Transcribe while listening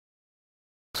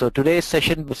So today's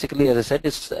session basically, as I said,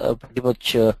 is pretty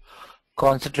much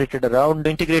concentrated around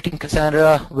integrating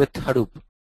Cassandra with Hadoop.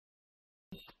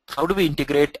 How do we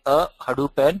integrate a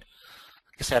Hadoop and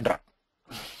Cassandra?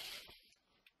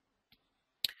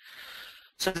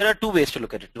 So there are two ways to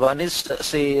look at it. One is,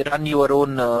 say, run your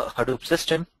own Hadoop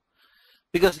system,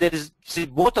 because there is, see,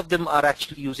 both of them are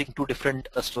actually using two different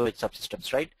storage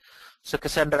subsystems, right? So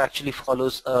Cassandra actually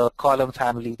follows a column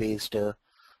family based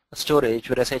storage,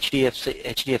 whereas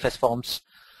HDFS forms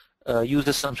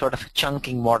uses some sort of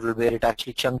chunking model where it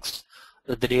actually chunks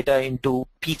the data into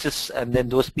pieces, and then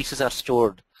those pieces are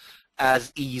stored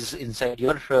as is inside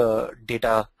your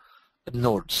data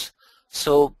nodes.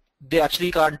 So they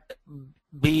actually can't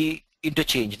be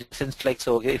interchanged, since like,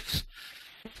 so if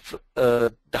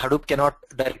the Hadoop cannot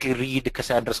directly read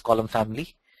Cassandra's column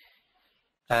family,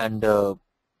 and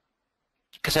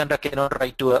Cassandra cannot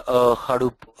write to a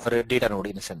Hadoop or a data node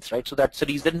in a sense, right? So that's the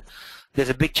reason there's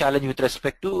a big challenge with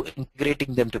respect to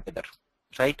integrating them together,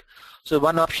 right? So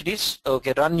one option is,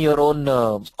 okay, run your own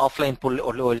offline pull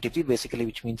or OLTP, basically,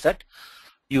 which means that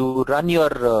you run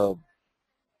your,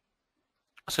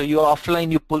 so you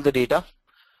offline, you pull the data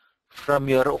from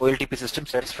your OLTP system,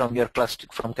 that is from your cluster,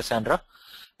 from Cassandra,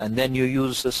 and then you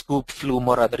use a Scoop, Flume,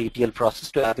 or other ETL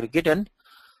process to aggregate and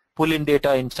pull in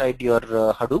data inside your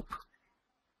Hadoop,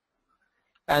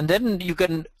 and then you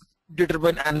can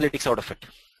determine analytics out of it,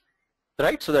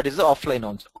 right? So that is the offline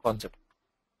concept,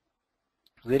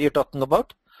 where you're talking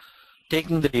about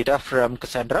taking the data from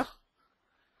Cassandra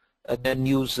and then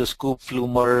use the Scoop,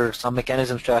 Flume, or some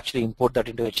mechanisms to actually import that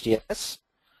into HDFS,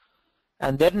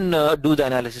 and then do the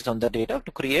analysis on the data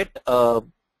to create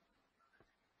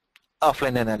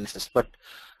offline analysis. But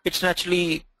it's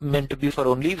naturally meant to be for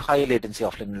only high latency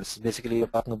offline analysis. Basically, you're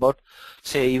talking about,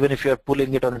 say, even if you're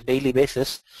pulling it on a daily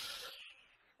basis,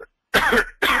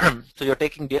 so you're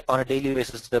taking on a daily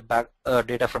basis the back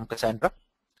data from Cassandra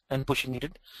and pushing it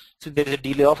in. So there is a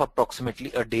delay of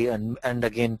approximately a day, and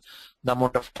again, the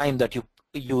amount of time that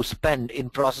you spend in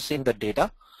processing the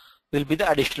data will be the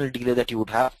additional delay that you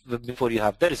would have before you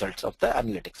have the results of the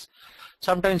analytics.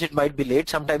 Sometimes it might be late,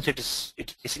 sometimes it's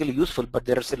basically useful, but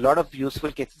there is a lot of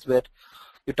useful cases where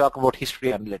you talk about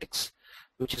history analytics,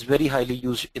 which is very highly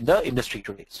used in the industry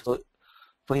today. So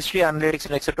for history analytics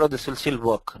and etc., this will still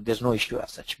work. There's no issue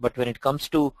as such. But when it comes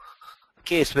to a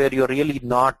case where you're really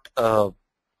not,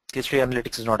 history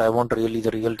analytics is not, I want really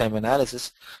the real-time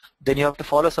analysis, then you have to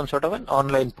follow some sort of an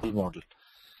online pull model,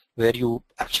 where you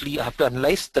actually have to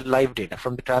analyze the live data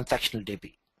from the transactional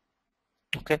DB.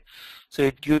 Okay, so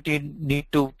you need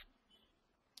to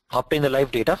obtain the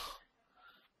live data,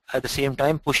 at the same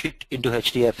time push it into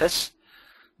HDFS,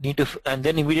 and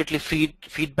then immediately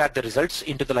feed back the results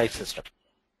into the live system.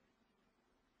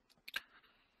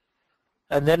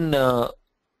 And then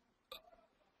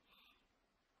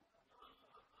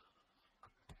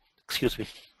excuse me,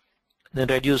 then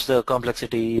reduce the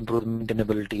complexity, improve the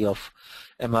maintainability of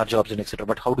MR jobs and etc.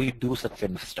 But how do you do such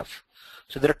kind of stuff?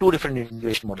 So there are two different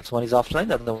integration models. One is offline,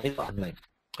 the other one is online,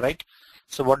 right?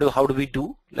 So how do we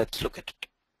do? Let's look at it.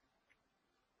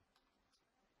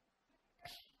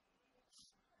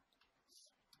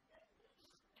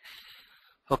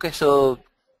 Okay, so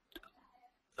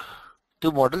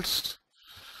two models.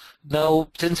 Now,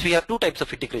 since we have two types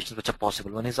of integrations which are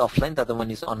possible, one is offline, the other one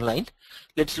is online,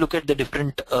 let's look at the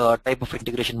different type of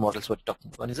integration models we're talking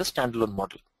about. One is a standalone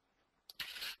model.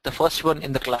 The first one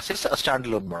in the class is a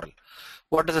standalone model.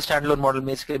 What does a standalone model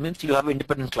basically mean? You have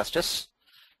independent clusters.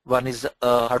 One is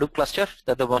a Hadoop cluster,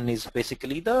 the other one is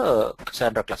basically the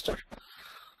Cassandra cluster.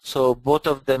 So both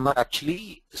of them are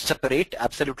actually separate,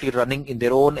 absolutely running in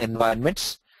their own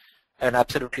environments and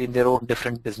absolutely in their own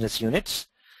different business units.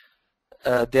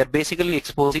 They're basically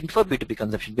exposing for B2B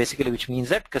consumption, basically, which means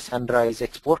that Cassandra is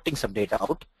exporting some data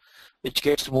out, which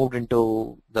gets moved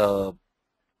into the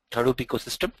Hadoop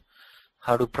ecosystem.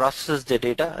 Hadoop processes the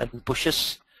data and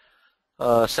pushes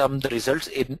the results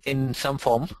in some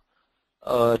form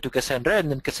to Cassandra,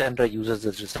 and then Cassandra uses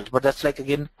those results. But that's like,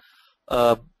 again,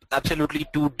 absolutely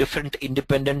two different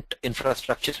independent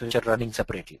infrastructures which are running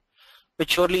separately,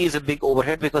 which surely is a big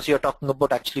overhead, because you're talking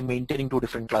about actually maintaining two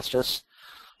different clusters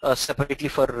separately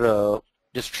for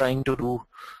just trying to do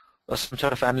some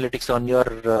sort of analytics on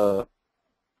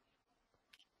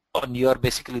your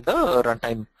basically the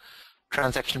runtime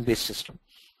transaction-based system.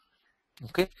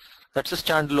 Okay, that's a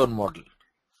standalone model.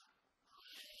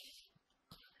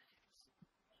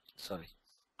 Sorry.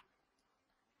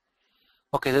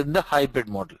 Okay, then the hybrid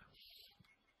model.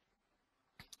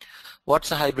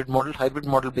 What's a hybrid model? Hybrid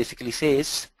model basically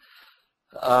says,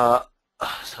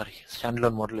 sorry,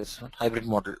 standalone model is hybrid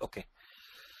model. Okay.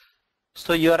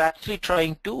 So you are actually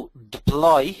trying to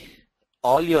deploy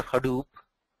all your Hadoop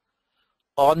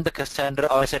on the Cassandra,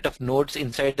 or a set of nodes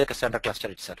inside the Cassandra cluster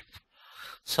itself.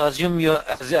 So assume you,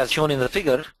 as shown in the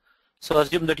figure, so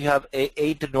assume that you have a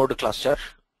 8-node cluster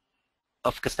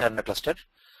of Cassandra cluster.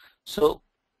 So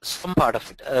some part of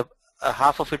it,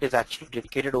 half of it is actually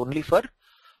dedicated only for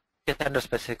Cassandra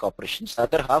specific operations. The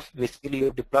other half, basically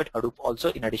you deployed Hadoop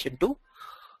also in addition to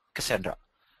Cassandra.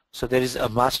 So there is a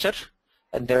master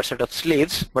and there are a set of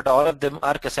slaves, but all of them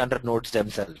are Cassandra nodes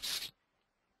themselves.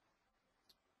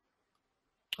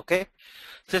 Okay,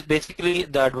 so basically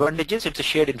the advantage is it's a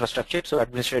shared infrastructure, so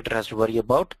administrator has to worry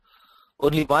about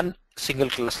only one single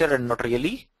cluster and not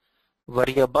really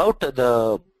worry about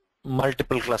the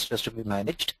multiple clusters to be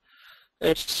managed.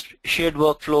 It's shared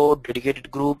workflow,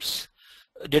 dedicated groups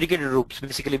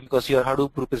basically, because your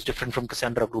Hadoop group is different from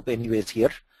Cassandra group anyways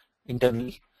here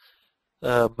internally.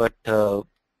 But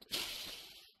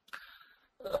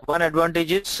one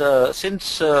advantage is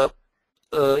since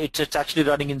it's actually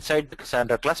running inside the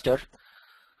Cassandra cluster,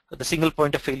 the single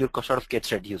point of failure sort of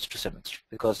gets reduced to some extent,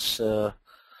 because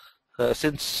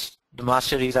since the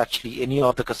master is actually any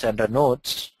of the Cassandra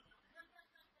nodes,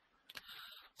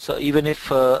 so even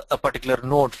if a particular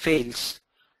node fails,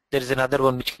 there is another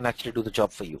one which can actually do the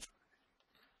job for you.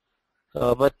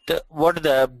 But what are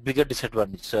the bigger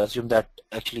disadvantages? Assume that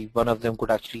actually one of them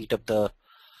could actually eat up the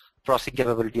processing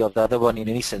capability of the other one in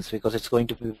any sense, because it's going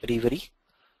to be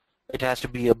it has to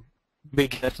be a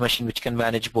big enough machine which can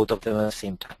manage both of them at the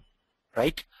same time,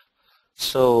 right?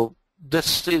 So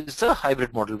this is a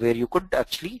hybrid model where you could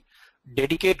actually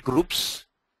dedicate groups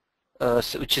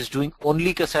which is doing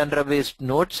only Cassandra based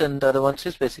nodes, and the other ones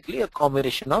is basically a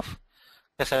combination of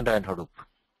Cassandra and Hadoop.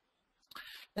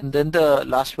 And then the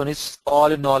last one is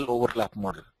all-in-all overlap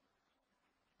model.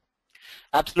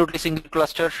 Absolutely single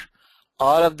cluster,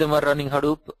 all of them are running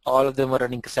Hadoop, all of them are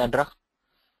running Cassandra.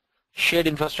 Shared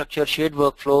infrastructure, shared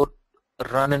workflow,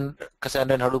 run in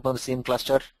Cassandra and Hadoop on the same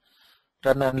cluster,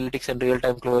 run analytics and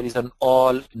real-time queries on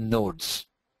all nodes.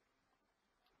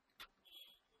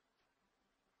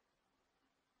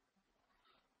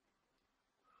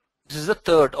 This is the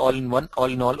third all-in-one,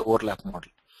 all-in-all overlap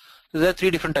model. So there are three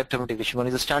different types of integration. One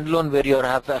is a standalone, where you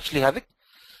actually having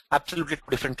absolutely two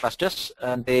different clusters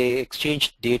and they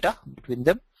exchange data between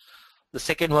them. The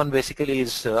second one basically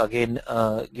is again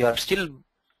you're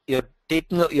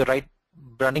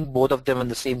running both of them in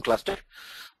the same cluster,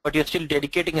 but you're still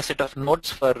dedicating a set of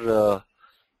nodes for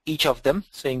each of them,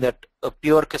 saying that a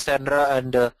pure Cassandra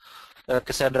and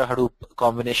Cassandra Hadoop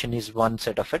combination is one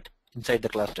set of it inside the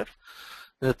cluster.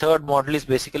 The third model is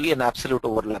basically an absolute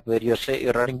overlap, where you're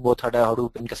running both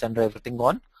Hadoop and Cassandra, everything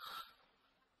on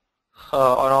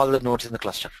all the nodes in the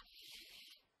cluster.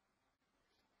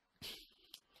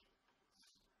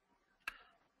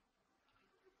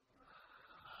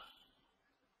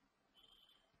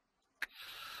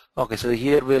 Okay, so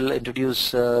here we'll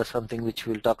introduce something which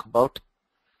we'll talk about.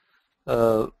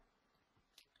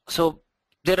 So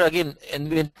there again, and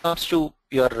when it comes to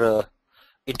your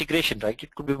integration, right,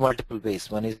 it could be multiple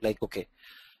ways. One is like, okay,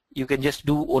 you can just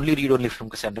do read only from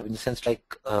Cassandra, in the sense like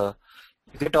you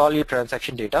get all your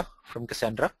transaction data from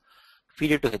Cassandra,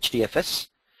 feed it to HDFS,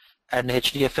 and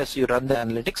HDFS you run the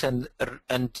analytics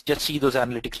and just see those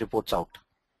analytics reports out.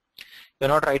 You're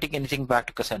not writing anything back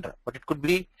to Cassandra, but it could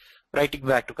be writing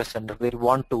back to Cassandra where you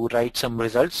want to write some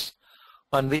results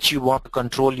on which you want to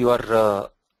control your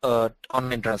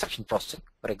online transaction processing,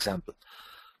 for example.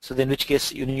 So then in which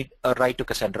case you need a write to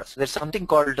Cassandra. So there's something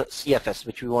called CFS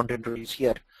which we want to introduce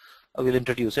here. I will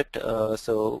introduce it.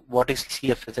 So what is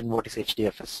CFS and what is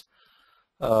HDFS?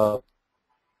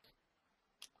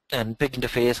 And big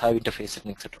interface, high interface,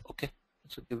 and etc. Okay.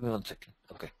 So give me 1 second.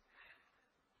 Okay.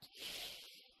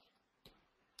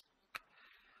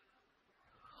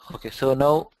 Okay. So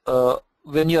now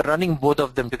when you're running both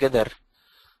of them together,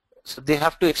 so they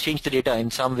have to exchange the data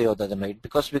in some way or the other, right?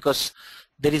 Because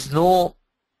there is no,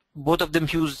 both of them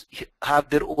have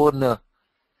their own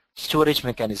storage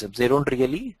mechanisms. They don't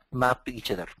really map to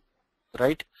each other,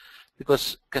 right?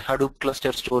 Because Hadoop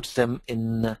cluster stores them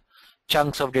in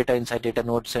chunks of data inside data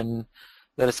nodes, and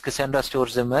whereas Cassandra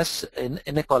stores them as in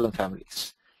a column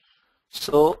families.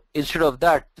 So instead of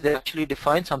that, they actually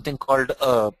define something called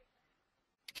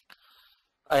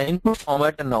an input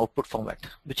format and output format,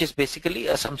 which is basically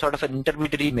some sort of an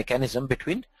intermediary mechanism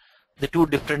between the two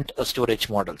different storage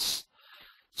models.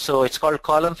 So it's called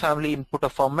column family input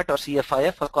format, or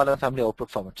CFIF, or column family output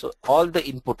format. So all the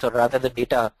inputs, or rather the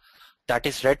data that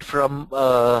is read from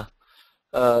the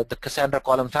Cassandra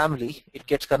column family, it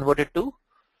gets converted to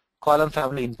column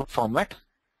family input format,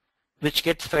 which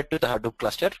gets fed to the Hadoop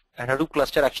cluster, and Hadoop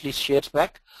cluster actually shares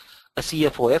back a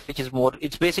CFOF, which is more,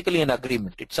 it's basically an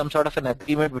agreement. It's some sort of an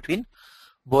agreement between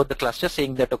both the clusters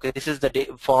saying that, okay, this is the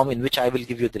form in which I will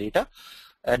give you the data,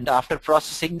 and after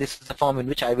processing, this is the form in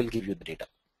which I will give you the data.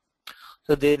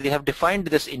 So they have defined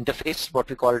this interface, what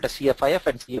we call it a CFIF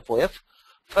and CFOF,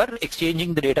 for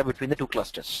exchanging the data between the two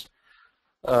clusters,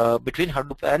 between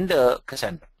Hadoop and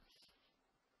Cassandra.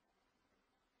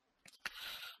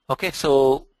 Okay,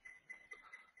 so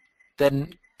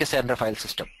then Cassandra file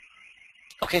system.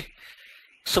 Okay,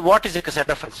 so what is a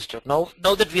Cassandra file system? Now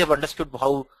that we have understood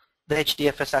how the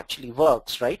HDFS actually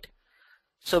works, right?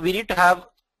 So we need to have,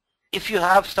 if you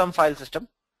have some file system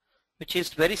which is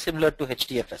very similar to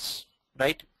HDFS,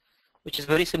 right? Which is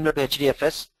very similar to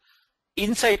HDFS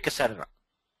inside Cassandra,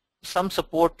 some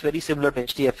support very similar to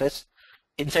HDFS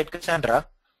inside Cassandra,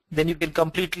 then you can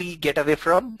completely get away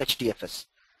from HDFS,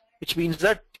 which means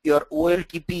that your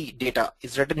OLTP data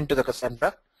is written into the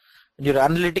Cassandra, and your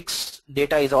analytics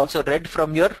data is also read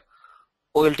from your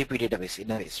OLTP database in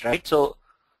a way, right? So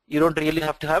you don't really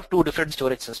have to have two different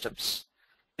storage systems,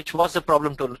 which was the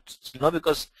problem to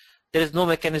because there is no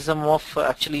mechanism of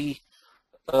actually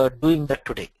doing that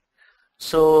today.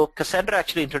 So Cassandra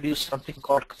actually introduced something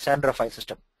called Cassandra file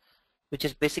system, which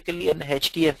is basically an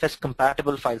HDFS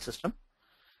compatible file system,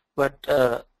 but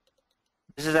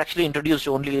this is actually introduced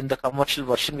only in the commercial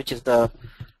version, which is the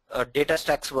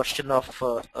DataStax version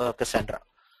of Cassandra.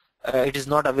 It is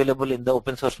not available in the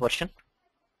open source version.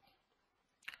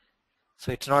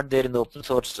 So it's not there in the open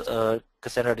source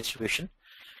Cassandra distribution.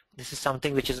 This is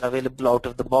something which is available out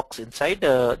of the box inside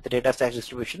the DataStax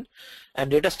distribution, and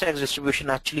DataStax distribution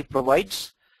actually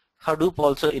provides Hadoop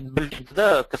also inbuilt into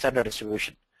the Cassandra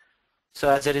distribution. So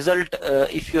as a result,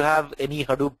 if you have any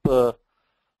Hadoop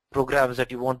programs that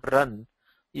you want to run,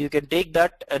 you can take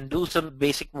that and do some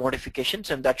basic modifications,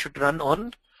 and that should run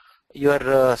on your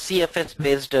CFS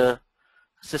based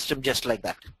system just like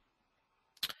that.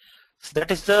 So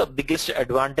that is the biggest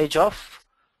advantage of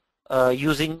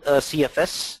using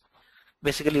CFS.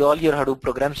 Basically all your Hadoop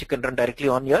programs you can run directly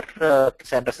on your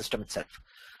Cassandra system itself.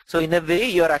 So in a way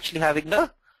you are actually having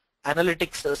a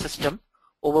analytics system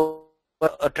over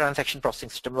a transaction processing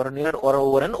system or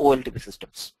over an OLTP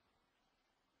systems.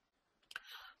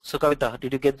 So Kavita,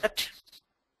 did you get that?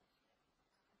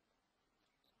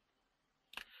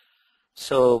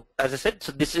 So as I said,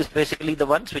 so this is basically the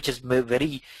ones which is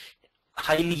very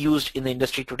highly used in the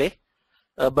industry today.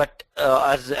 But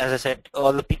as I said,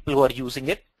 all the people who are using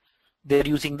it, they're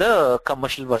using the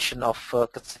commercial version of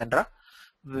Cassandra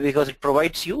because it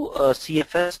provides you a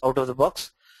CFS out of the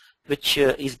box, which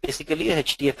is basically a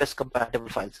HDFS compatible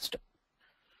file system.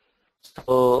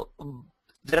 So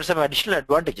there are some additional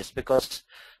advantages because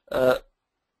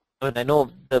I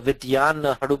know with Yarn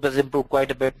Hadoop has improved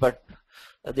quite a bit, but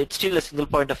it's still a single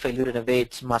point of failure in a way.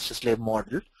 It's master-slave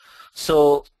model.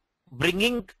 So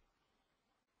bringing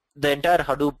the entire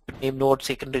Hadoop name node,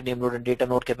 secondary name node, and data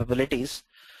node capabilities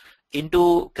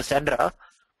into Cassandra,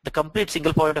 the complete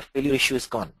single point of failure issue is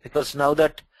gone, because now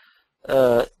that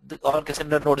all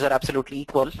Cassandra nodes are absolutely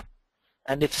equal,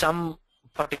 and if some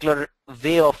particular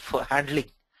way of handling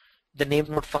the name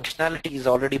node functionality is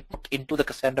already put into the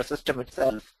Cassandra system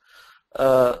itself,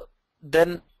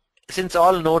 then since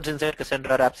all nodes inside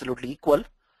Cassandra are absolutely equal,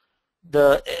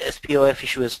 the SPOF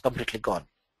issue is completely gone,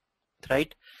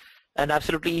 right? And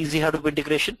absolutely easy Hadoop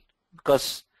integration,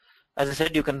 because as I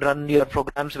said, you can run your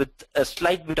programs with a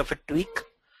slight bit of a tweak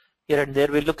here and there.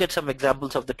 We'll look at some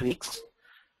examples of the tweaks,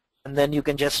 and then you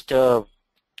can just run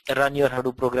your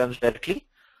Hadoop programs directly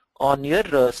on your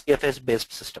CFS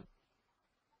based system.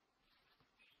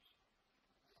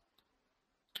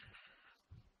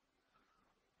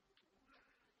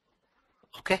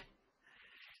 Okay,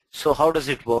 so how does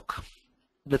it work?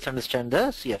 Let's understand the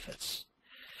CFS.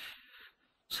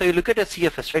 So you look at a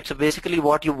CFS, right? So basically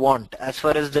what you want as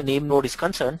far as the name node is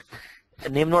concerned, the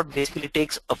name node basically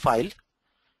takes a file,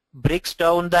 breaks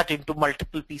down that into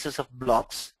multiple pieces of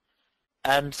blocks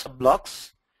and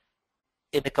sub-blocks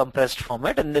in a compressed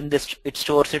format, and then it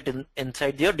stores it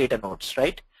inside your data nodes,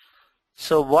 right?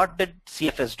 So what did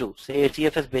CFS do? Say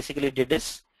CFS basically did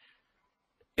is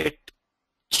it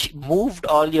moved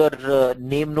all your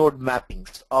name node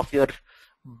mappings of your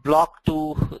block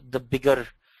to the bigger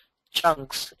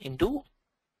chunks into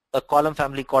a column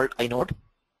family called inode,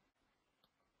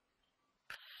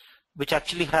 which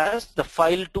actually has the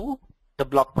file to the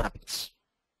block mappings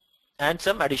and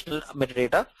some additional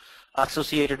metadata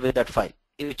associated with that file,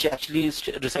 which actually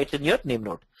resides in your name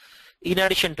node. In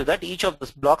addition to that, each of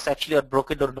those blocks actually are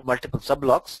broken down into multiple sub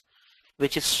blocks,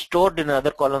 which is stored in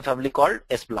another column family called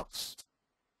S blocks.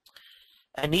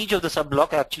 and each of the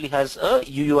subblock actually has a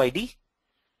UUID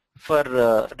for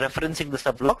referencing the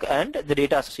subblock, and the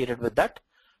data associated with that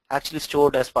actually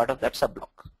stored as part of that subblock,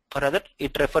 or rather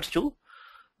it refers to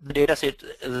the data set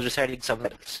residing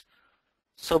somewhere else.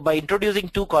 So by introducing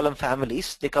two column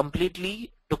families, they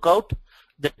completely took out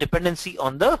the dependency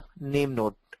on the name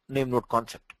node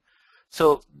concept.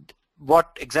 So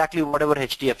whatever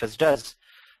HDFS does,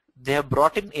 they have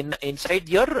brought inside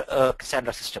your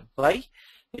Cassandra system by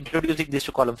introducing these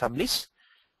two column families,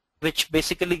 which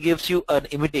basically gives you an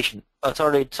imitation.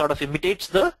 It sort of imitates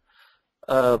the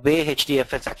way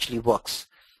HDFS actually works.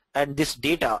 And this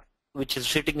data, which is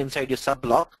sitting inside your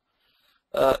subblock,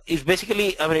 is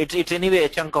basically, I mean, it's anyway a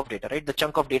chunk of data, right? The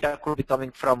chunk of data could be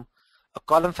coming from a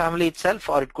column family itself,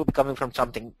 or it could be coming from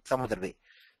some other way.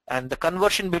 And the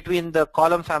conversion between the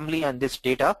column family and this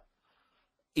data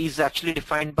is actually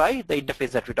defined by the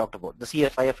interface that we talked about, the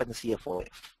CFIF and the CFOF.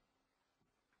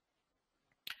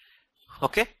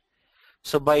 Okay,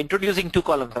 so by introducing two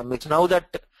column families, now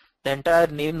that the entire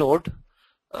name node,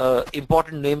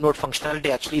 important name node functionality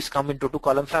actually is come into two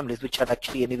column families, which are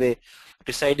actually anyway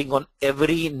residing on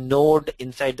every node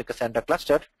inside the Cassandra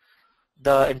cluster,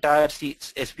 the entire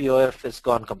SPOF is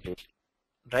gone completely,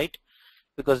 right?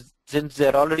 Because since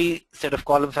there are already set of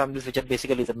column families which are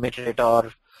basically the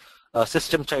metadata or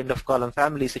system kind of column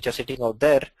families which are sitting out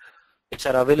there, which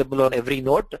are available on every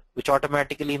node, which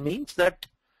automatically means that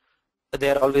they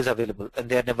are always available and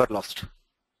they are never lost,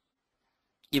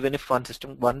 even if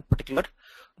one particular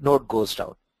node goes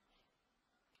down.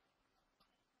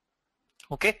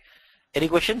 Okay, any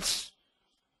questions?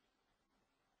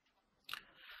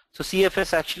 So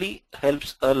CFS actually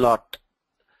helps a lot,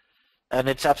 and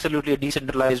it's absolutely a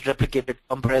decentralized, replicated,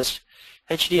 compressed,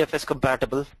 HDFS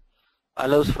compatible,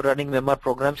 allows for running MMR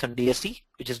programs on DSE,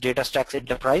 which is Data Stacks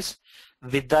Enterprise,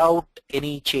 without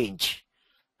any change.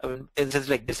 I mean, it's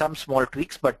like there's some small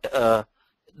tweaks, but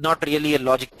not really a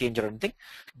logic change or anything.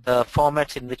 The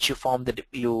formats in which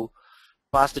you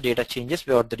pass the data changes,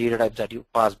 or the data types that you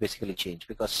pass basically change,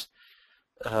 because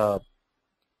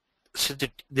since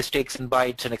this takes in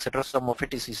bytes and etc., some of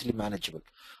it is easily manageable.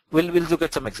 We'll look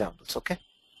at some examples. Okay.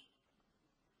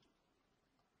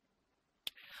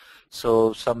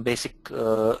 So some basic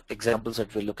examples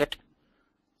that we'll look at.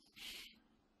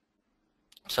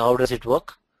 So how does it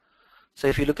work? So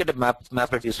if you look at the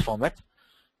map reduce format,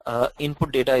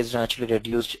 input data is naturally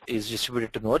reduced, is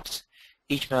distributed to nodes.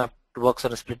 Each map works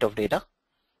on a split of data.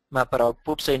 Mapper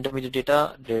outputs the intermediate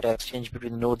data exchange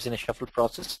between nodes in a shuffled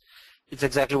process. It's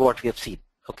exactly what we have seen.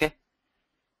 Okay.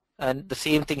 And the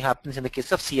same thing happens in the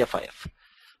case of CFIF.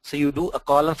 So you do a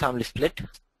column family split.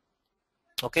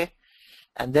 Okay.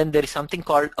 And then there is something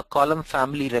called a column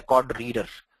family record reader,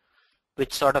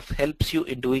 which sort of helps you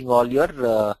in doing all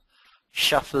your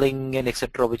shuffling and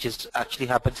etc., which is actually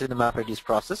happens in the map reduce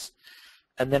process.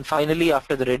 And then finally,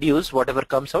 after the reduce, whatever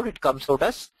comes out, it comes out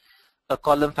as a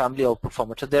column family output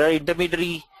format. So there are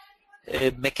intermediary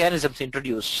mechanisms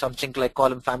introduced, something like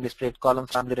column family split, column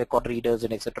family record readers,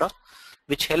 and etc.,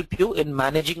 which help you in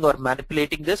managing or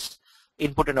manipulating this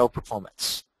input and output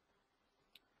formats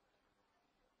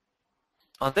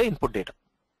on the input data.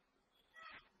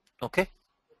 Okay.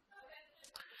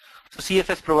 So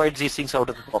CFS provides these things out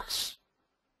of the box.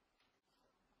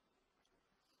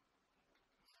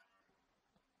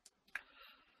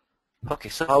 Okay,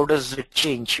 so how does it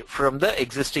change from the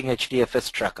existing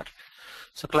HDFS tracker?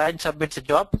 So client submits a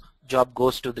job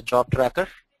goes to the job tracker,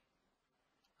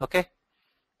 okay,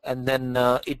 and then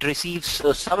it receives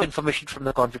some information from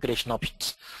the configuration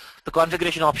options. The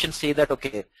configuration options say that,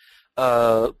 okay,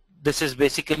 this is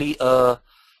basically a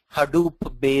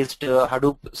Hadoop-based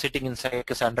Hadoop sitting inside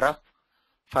Cassandra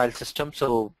file system.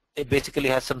 So it basically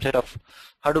has some set of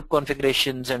Hadoop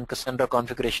configurations and Cassandra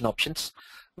configuration options.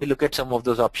 We look at some of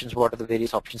those options, what are the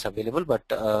various options available, but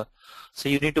so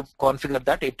you need to configure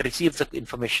that. It receives the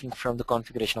information from the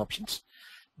configuration options.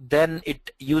 Then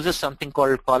it uses something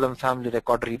called column family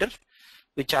record reader,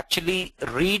 which actually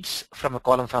reads from a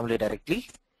column family directly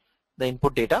the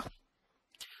input data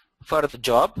for the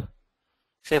job.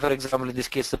 Say for example, in this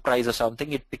case the price or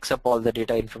something, it picks up all the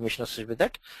data information associated with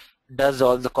that, does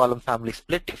all the column family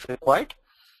split if required,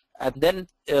 and then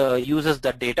uses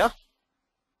that data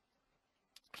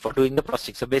for doing the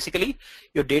processing. So basically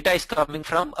your data is coming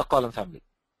from a column family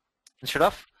instead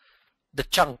of the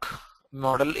chunk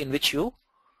model in which you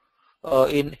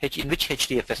in which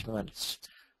HDFS manages.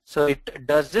 So it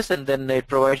does this, and then it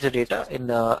provides the data in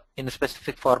a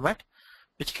specific format,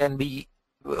 which can be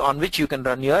on which you can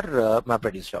run your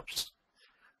MapReduce jobs.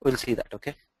 We'll see that.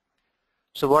 Okay.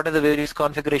 So what are the various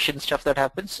configuration stuff that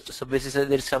happens? So basically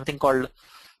there is something called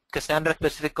Cassandra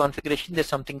specific configuration, there's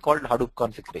something called Hadoop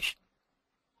configuration.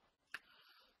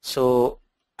 So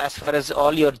as far as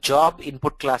all your job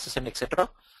input classes and etc.,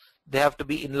 they have to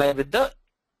be in line with the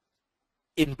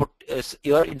input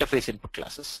your interface input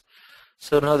classes.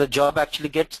 So now the job actually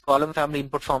gets column family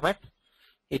input format.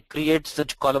 It creates the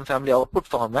column family output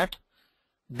format.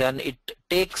 Then it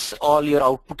takes all your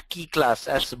output key class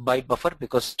as byte buffer,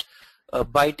 because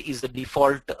byte is the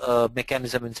default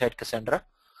mechanism inside Cassandra.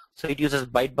 So it uses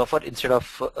byte buffer instead of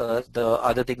the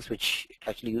other things which it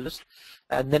actually uses.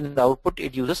 And then in the output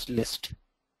it uses list.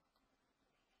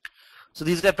 So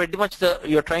these are pretty much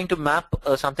you're trying to map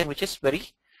something which is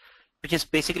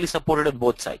basically supported on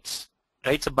both sides,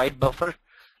 right? So byte buffer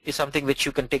is something which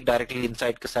you can take directly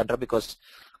inside Cassandra, because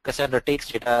Cassandra takes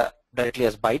data directly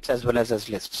as bytes as well as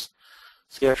lists.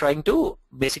 So you're trying to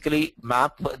basically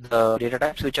map the data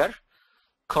types which are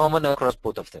common across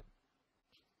both of them.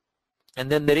 And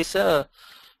then there is a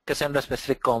Cassandra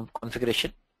specific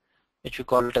configuration, which we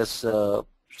call it as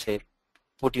say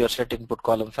put your set input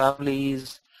column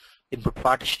families, input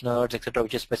partitioners, etc.,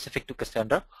 which is specific to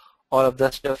Cassandra. All of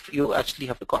that stuff you actually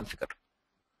have to configure.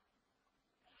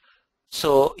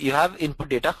 So you have input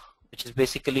data, which is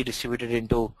basically distributed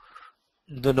into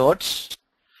the nodes.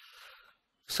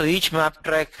 So each map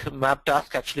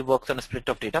task actually works on a split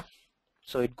of data.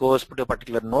 So it goes to a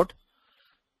particular node,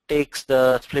 takes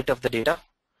the split of the data,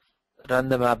 run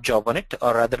the map job on it,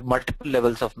 or rather multiple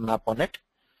levels of map on it.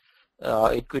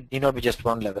 It need not be just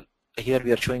one level. Here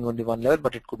we are showing only one level,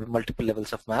 but it could be multiple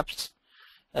levels of maps.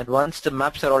 And once the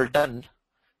maps are all done,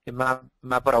 the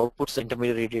mapper outputs the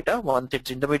intermediate data. Once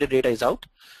its intermediate data is out,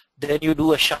 then you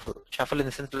do a shuffle. Shuffle in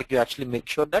the sense like you actually make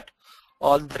sure that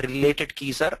all the related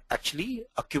keys are actually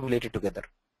accumulated together.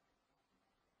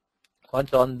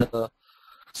 Once all the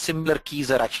similar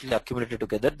keys are actually accumulated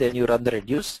together, then you run the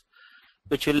reduce,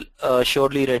 which will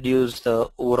surely reduce the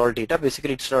overall data.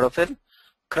 Basically, it's sort of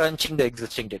crunching the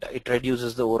existing data. It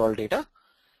reduces the overall data,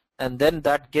 and then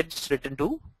that gets written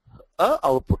to a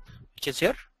output, which is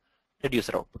your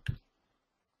reducer output.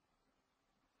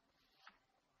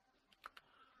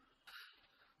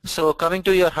 So coming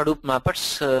to your Hadoop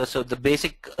mappers, so the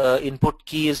basic input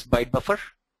key is byte buffer.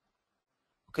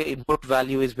 Okay, input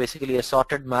value is basically a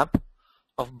sorted map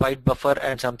of byte buffer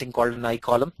and something called an I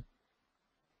column.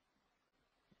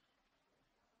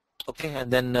 Okay,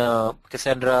 and then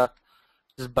Cassandra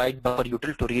is byte buffer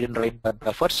util to read and write byte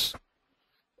buffers.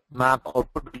 Map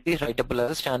output will be writable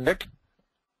as a standard,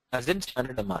 as in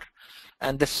standard MR,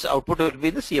 and this output will be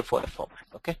the CFOF format.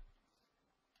 Okay.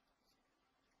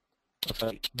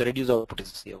 Sorry, the reduce output is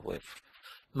CFOF.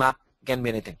 Map can be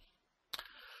anything.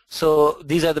 So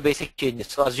these are the basic changes.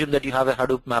 So assume that you have a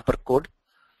Hadoop mapper code.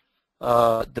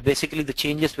 Basically the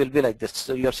changes will be like this.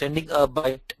 So you are sending a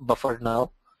byte buffer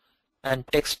now, and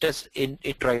text is in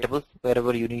it writable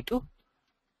wherever you need to.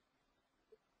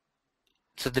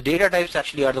 So the data types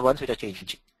actually are the ones which are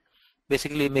changing,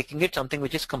 basically making it something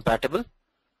which is compatible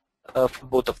for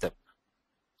both of them.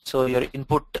 So your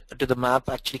input to the map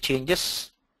actually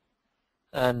changes,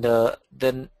 and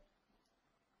then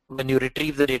when you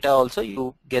retrieve the data also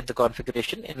you get the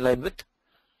configuration in line with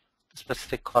the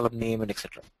specific column name and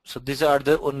etc. So these are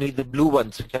only the blue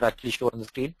ones which are actually shown on the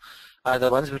screen are the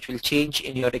ones which will change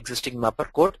in your existing mapper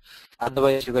code.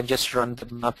 Otherwise you can just run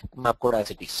the map code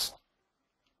as it is.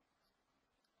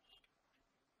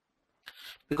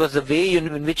 Because the way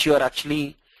in which you are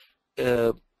actually,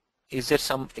 is there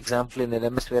some example in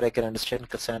LMS where I can understand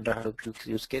Cassandra Hadoop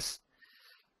use case?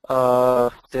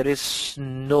 There is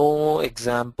no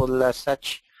example as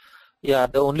such. Yeah,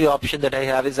 the only option that I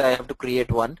have is I have to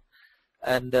create one,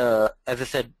 and as I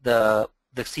said, the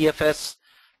CFS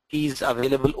is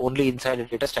available only inside a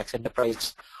DataStax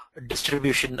Enterprise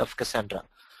distribution of Cassandra.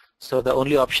 So the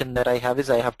only option that I have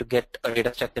is I have to get a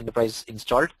DataStax Enterprise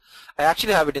installed. I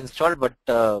actually have it installed, but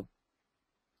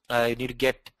I need to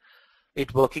get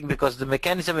it working because the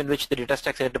mechanism in which the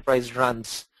DataStax Enterprise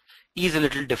runs is a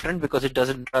little different, because it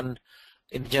doesn't run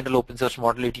in general open source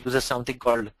model. It uses something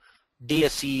called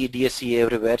DSC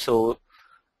everywhere. So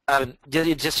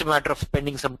it's just a matter of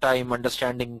spending some time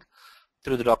understanding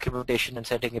through the documentation and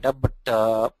setting it up,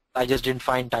 but I just didn't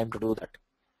find time to do that.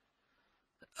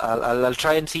 I'll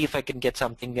try and see if I can get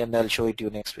something, and I'll show it to you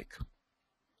next week.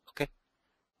 Okay.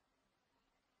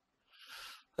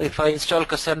 If I install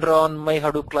Cassandra on my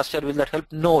Hadoop cluster, will that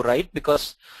help? No, right?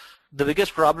 Because the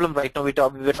biggest problem right now, we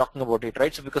were talking about it,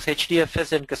 right? So because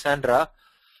HDFS and Cassandra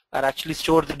are actually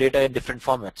store the data in different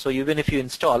formats. So even if you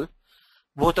install,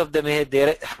 both of them have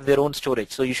their own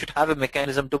storage. So you should have a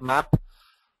mechanism to map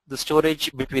the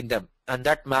storage between them. And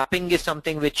that mapping is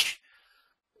something which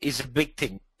is a big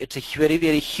thing. It's a very,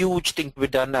 very huge thing to be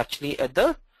done actually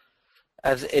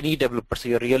as any developer. So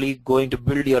you're really going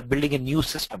to you're building a new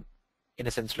system in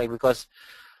a sense, like, because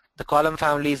the column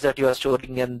families that you are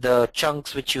storing and the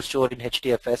chunks which you store in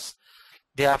HDFS,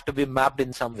 they have to be mapped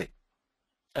in some way.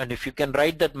 And if you can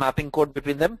write that mapping code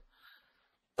between them,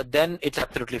 then it's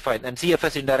absolutely fine. And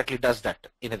CFS indirectly does that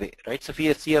in a way, right? So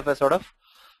CFS sort of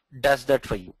does that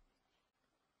for you.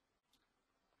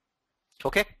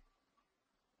 Okay?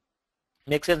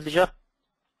 Make sense, Disha?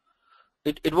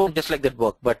 It won't just like that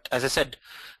work, but as I said,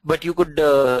 but you could,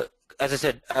 as I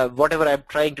said, whatever I'm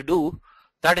trying to do,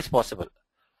 that is possible.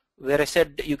 Where I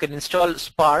said you can install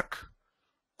Spark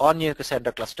on your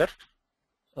Cassandra cluster,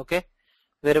 okay,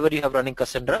 wherever you have running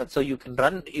Cassandra, so you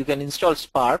can install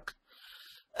Spark,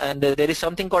 and there is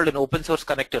something called an open source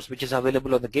connectors which is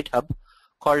available on the GitHub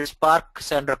called Spark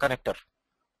Cassandra connector.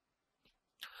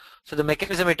 So the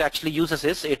mechanism it actually uses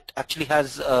is, it actually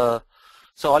has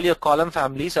so all your column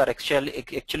families are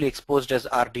actually exposed as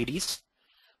RDDs,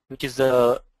 which is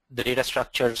the data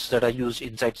structures that are used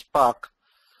inside Spark.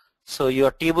 So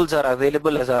your tables are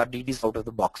available as RDDs out of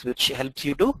the box, which helps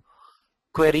you to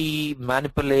query,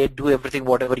 manipulate, do everything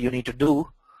whatever you need to do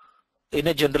in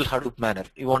a general Hadoop manner.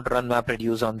 You want to run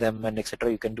MapReduce on them and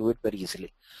etc. You can do it very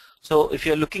easily. So if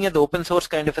you're looking at the open source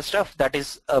kind of a stuff, that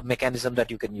is a mechanism that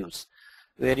you can use,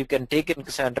 where you can take in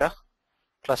Cassandra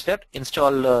cluster,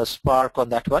 install Spark on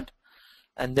that one,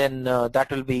 and then that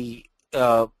will be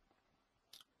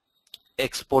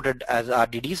exported as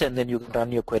RDDs, and then you can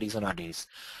run your queries on RDDs.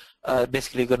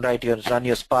 Basically, you can run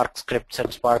your Spark scripts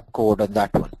and Spark code on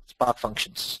that one, Spark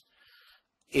functions,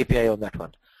 API on that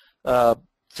one.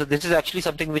 So this is actually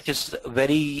something which is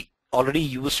already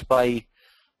used by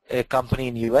a company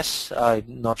in US.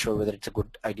 I'm not sure whether it's a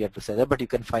good idea to say that, but you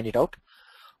can find it out.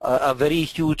 A very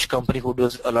huge company who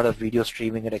does a lot of video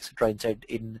streaming and etc. inside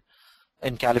in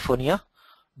California.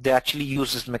 They actually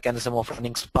use this mechanism of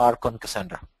running Spark on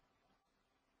Cassandra.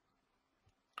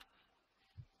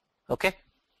 Okay.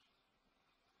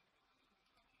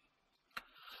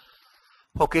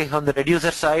 Okay, on the reducer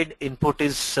side, input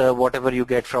is whatever you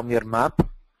get from your map,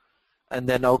 and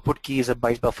then output key is a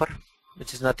byte buffer,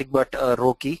 which is nothing but a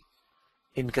row key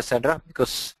in Cassandra,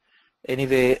 because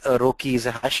anyway a row key is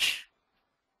a hash.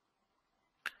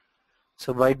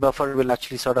 So byte buffer will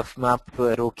actually sort of map to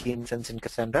a row key in sense in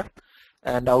Cassandra,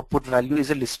 and output value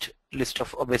is a list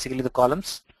of basically the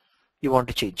columns you want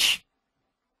to change.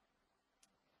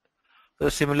 So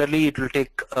similarly, it will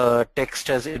take text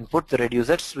as input, the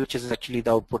reducers, which is actually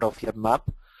the output of your map,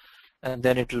 and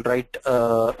then it will write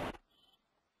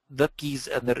the keys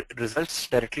and the results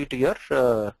directly to your.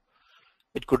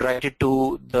 It could write it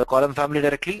to the column family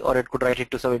directly, or it could write it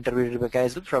to some intermediary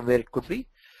mechanism from where it could be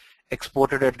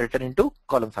exported and written into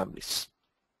column families.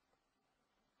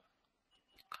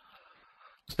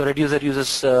 So reducer uses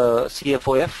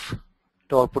CFOF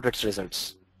to output its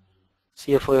results.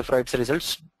 CFOF writes the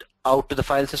results out to the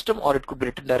file system, or it could be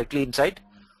written directly inside,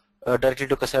 directly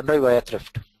to Cassandra via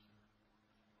thrift.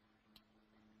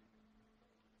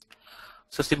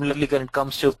 So similarly, when it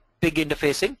comes to pig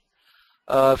interfacing,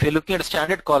 if you're looking at a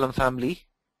standard column family,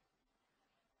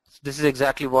 this is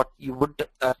exactly what you would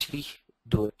actually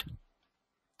do it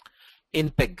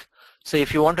in pig. So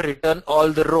if you want to return all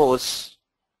the rows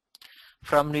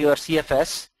from your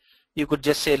CFS, you could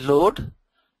just say load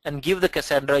and give the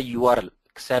Cassandra URL,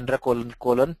 Cassandra : /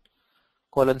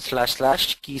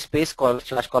 key space /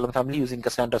 column family using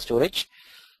Cassandra storage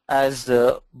as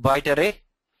byte array,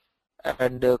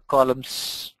 and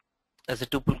columns as a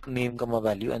tuple name comma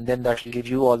value, and then that will give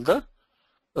you all the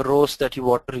rows that you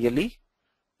want to really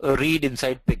read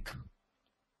inside pig.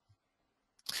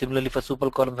 Similarly, for super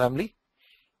column family,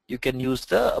 you can use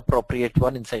the appropriate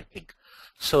one inside pig.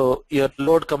 So your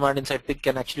load command inside pig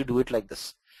can actually do it like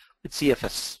this with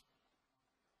CFS.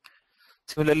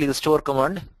 Similarly, the store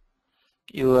command,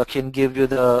 you can give you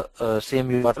the same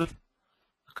URL,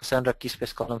 Cassandra key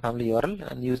space column family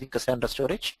URL, and using Cassandra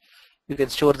storage, you can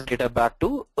store the data back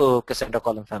to Cassandra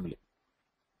column family.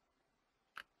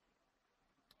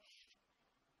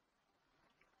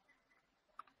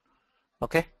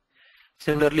 Okay.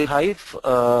 Similarly, Hive,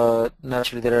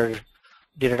 naturally there are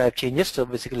data type changes. So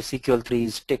basically CQL3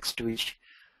 is text, which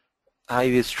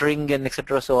Hive is string and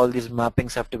etc. So all these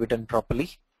mappings have to be done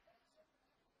properly.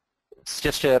 It's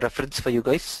just a reference for you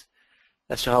guys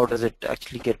as to how does it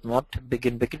actually get mapped.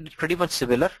 Begin, it's pretty much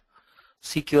similar.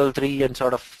 CQL3 and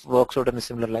sort of works out on the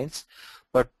similar lines,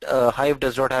 but Hive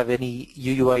does not have any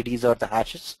UUIDs or the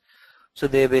hashes, so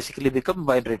they basically become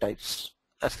binary types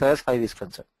as far as Hive is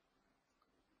concerned.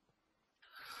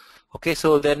 Okay,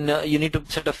 so then you need to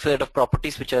set a set of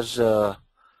properties which is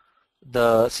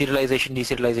the serialization,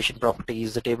 deserialization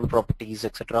properties, the table properties,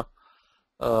 etc.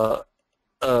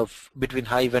 Between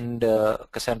Hive and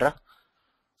Cassandra.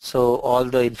 So all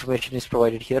the information is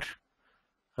provided here.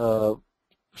 So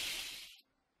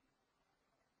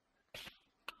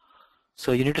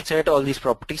you need to set all these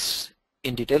properties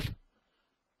in detail,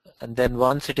 and then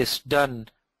once it is done,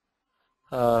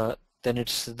 then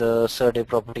it's the Survey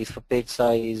properties for page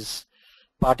size,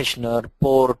 partitioner,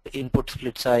 port, input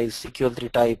split size,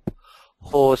 SQL3 type,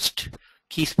 host,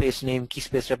 key space name, key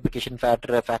space replication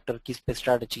factor, key space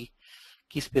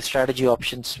strategy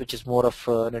options, which is more of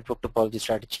a network topology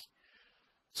strategy.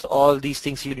 So all these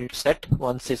things you need to set.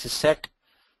 Once this is set,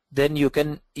 then you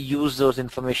can use those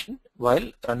information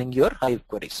while running your Hive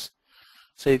queries.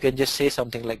 So you can just say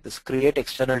something like this: create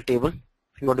external table.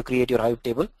 If you want to create your Hive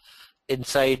table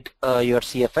inside your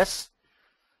CFS,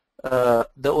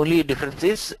 the only difference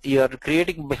is you are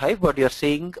creating by Hive, but you are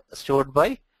saying stored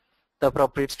by the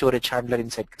appropriate storage handler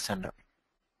inside Cassandra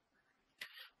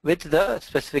with the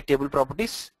specific table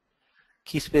properties,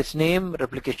 key space name,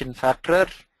 replication factor,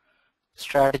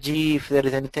 strategy if there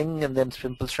is anything, and then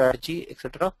simple strategy,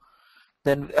 etc.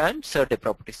 Then and certain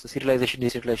properties, the serialization,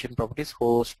 deserialization properties,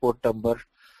 host, port number,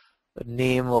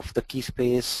 name of the key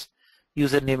space,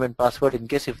 username and password in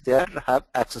case if they have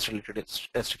access related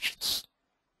restrictions.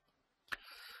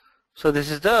 So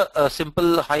this is the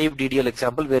simple Hive DDL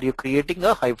example where you're creating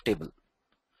a Hive table,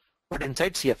 but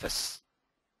inside CFS.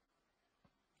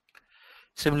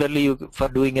 Similarly, for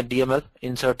doing a DML,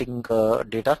 inserting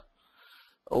data,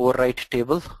 overwrite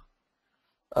table,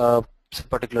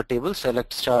 particular table,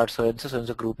 select star so and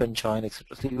so group and join,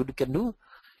 etc. So you can do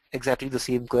exactly the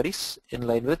same queries in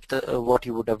line with what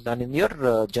you would have done in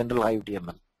your general Hive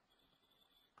DML.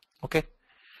 Okay.